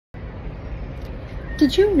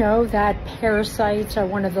Did you know that parasites are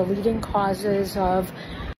one of the leading causes of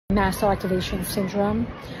mast cell activation syndrome?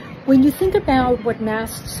 When you think about what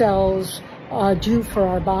mast cells do for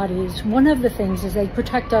our bodies, one of the things is they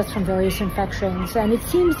protect us from various infections. And it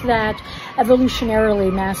seems that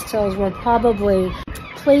evolutionarily, mast cells were probably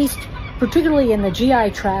placed, particularly in the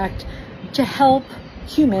GI tract, to help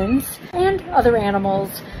humans and other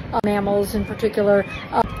animals, mammals in particular,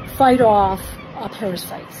 fight off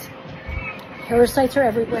parasites. Parasites are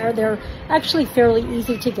everywhere. They're actually fairly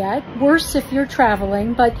easy to get. Worse if you're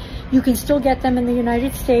traveling, but you can still get them in the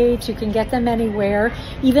United States. You can get them anywhere,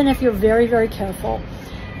 even if you're very, very careful.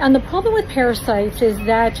 And the problem with parasites is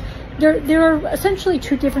that there are essentially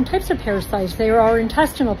two different types of parasites. There are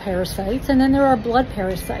intestinal parasites, and then there are blood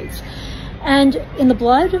parasites. And in the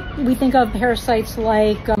blood, we think of parasites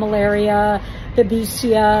like malaria,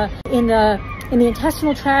 babesia. In the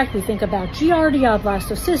intestinal tract, we think about Giardia,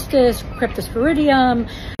 blastocystis, cryptosporidium,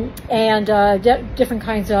 and different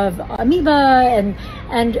kinds of amoeba,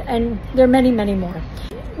 and there are many, many more.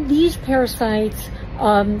 These parasites,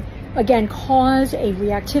 again, cause a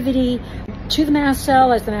reactivity to the mast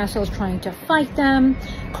cell as the mast cell is trying to fight them,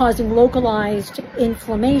 causing localized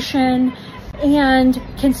inflammation, and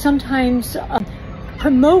can sometimes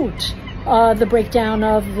promote the breakdown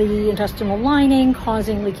of the intestinal lining,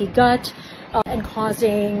 causing leaky gut, and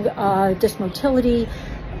causing dysmotility,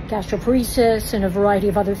 gastroparesis, and a variety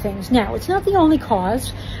of other things. Now, it's not the only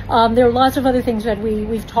cause. There are lots of other things that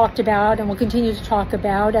we've talked about and will continue to talk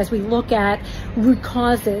about as we look at root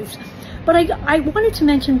causes. But I wanted to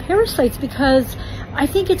mention parasites because I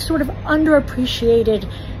think it's sort of underappreciated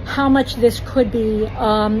how much this could be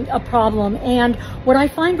a problem. And what I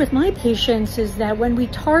find with my patients is that when we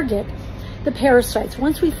target the parasites,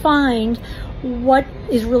 once we find what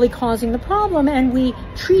is really causing the problem and we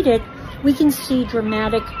treat it, we can see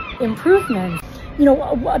dramatic improvement. You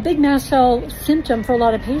know, a big mast cell symptom for a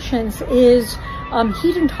lot of patients is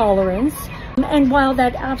heat intolerance. And while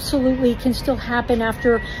that absolutely can still happen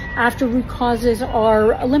after root causes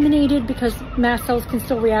are eliminated, because mast cells can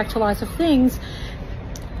still react to lots of things,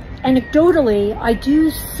 anecdotally, I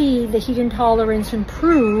do see the heat intolerance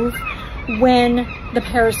improve when the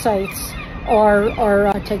parasites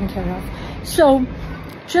are taken care of. So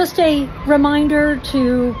just a reminder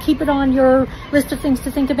to keep it on your list of things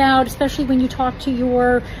to think about, especially when you talk to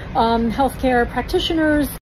your healthcare practitioners.